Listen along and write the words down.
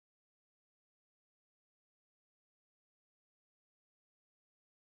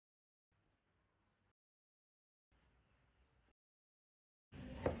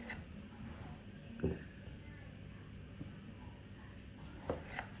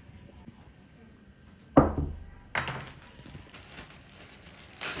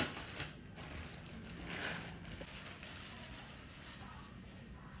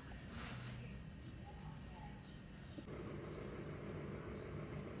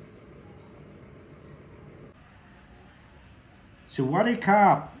Sawadee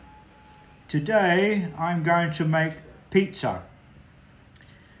Krok. Today I'm going to make pizza.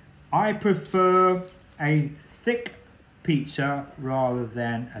 I prefer a thick pizza rather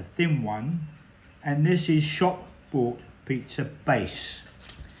than a thin one, and this is shop bought pizza base.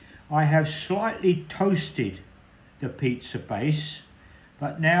 I have slightly toasted the pizza base,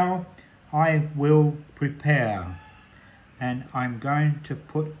 but now I will prepare, and I'm going to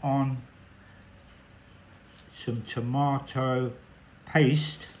put on some tomato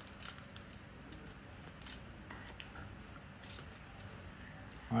paste.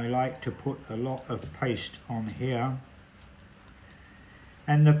 I like to put a lot of paste on here.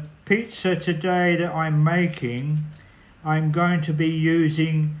 And the pizza today that I'm making, I'm going to be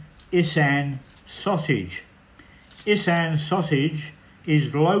using Isan sausage. Isan sausage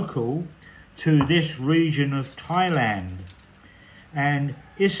is local to this region of Thailand, and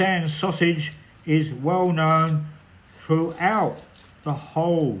Isan sausage is well known throughout the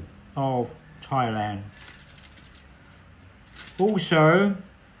whole of Thailand. Also,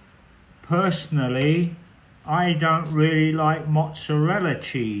 personally, I don't really like mozzarella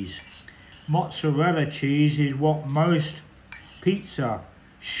cheese. Mozzarella cheese is what most pizza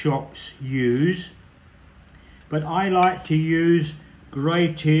shops use, but I like to use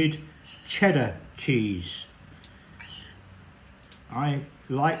grated cheddar cheese. I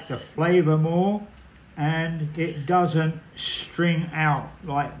like the flavour more, and it doesn't string out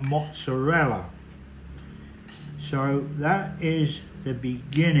like mozzarella. So that is the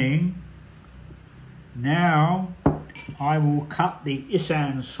beginning. Now I will cut the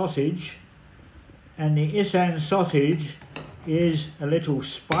Isan sausage, and the Isan sausage is a little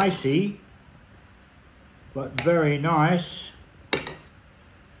spicy but very nice.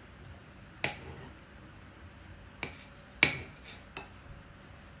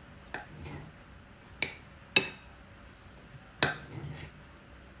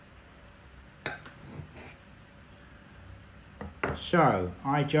 So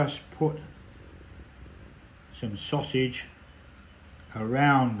I just put some sausage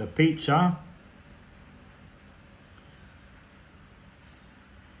around the pizza,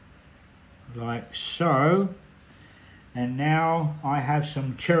 like so, and now I have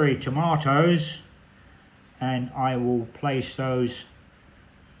some cherry tomatoes, and I will place those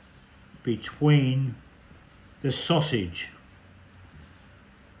between the sausage.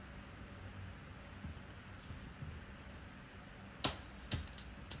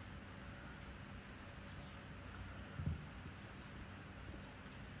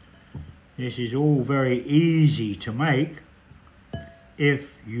 This is all very easy to make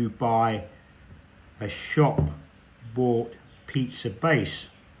if you buy a shop bought pizza base.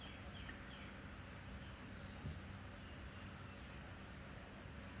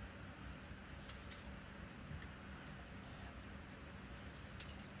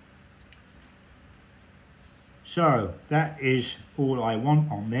 So that is all I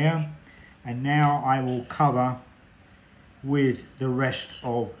want on there, and now I will cover with the rest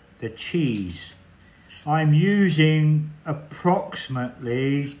of the cheese. I'm using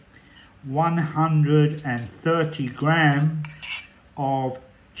approximately 130 grams of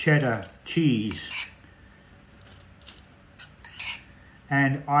cheddar cheese,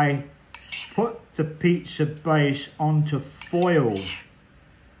 and I put the pizza base onto foil,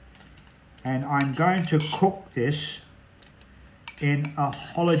 and I'm going to cook this in a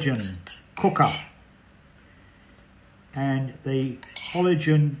halogen cooker, and the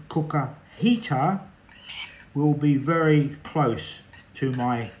halogen cooker heater will be very close to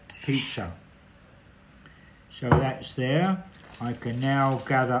my pizza. So that's there. I can now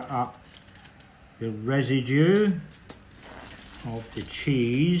gather up the residue of the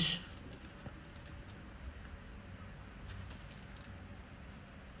cheese.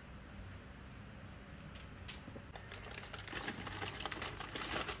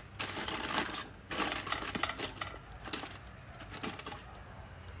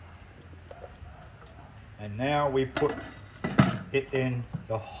 And now we put it in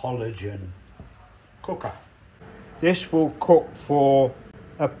the halogen cooker. This will cook for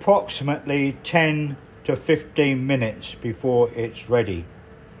approximately 10 to 15 minutes before it's ready.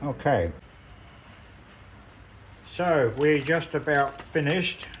 Okay. So we're just about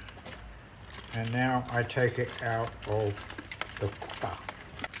finished, and now I take it out of the cooker.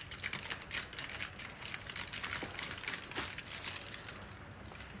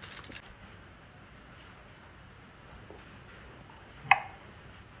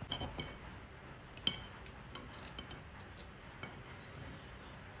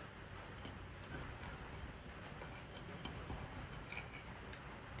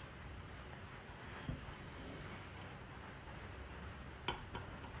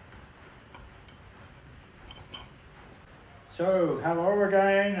 So, hello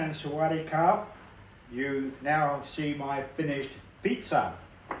again and Sawadee Krok. You now see my finished pizza.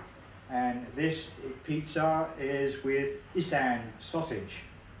 And this pizza is with Isan sausage.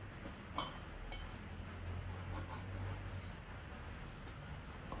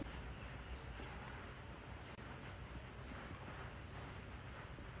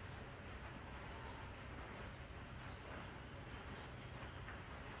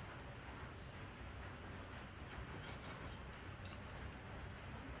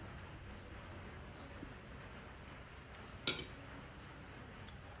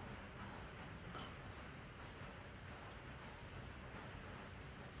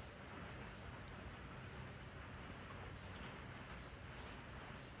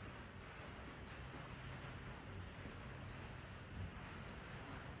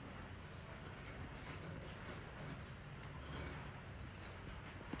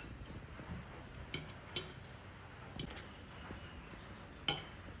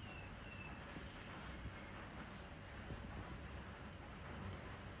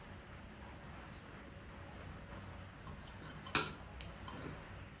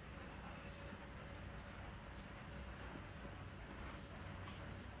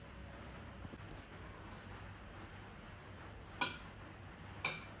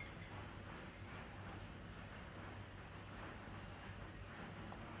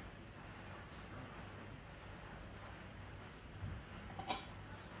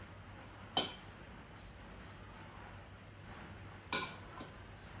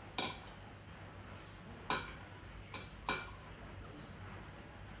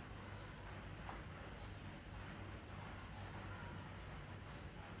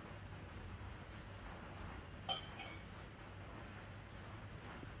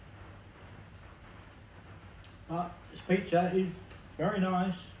 This pizza is very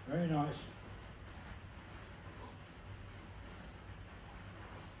nice, very nice.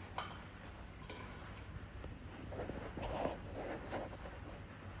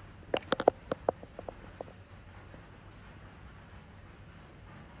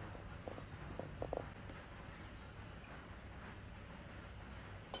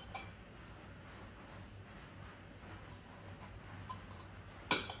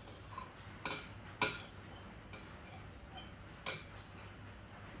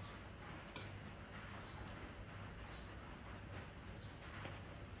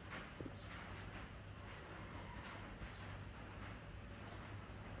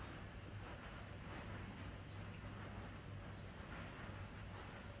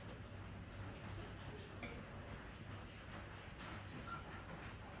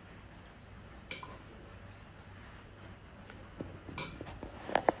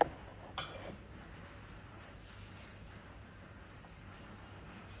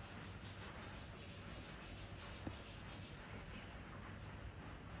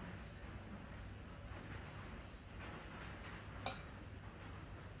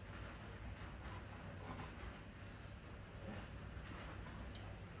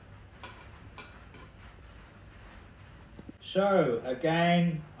 So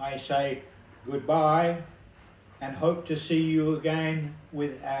again I say goodbye and hope to see you again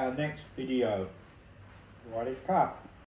with our next video. Sawadee Krok.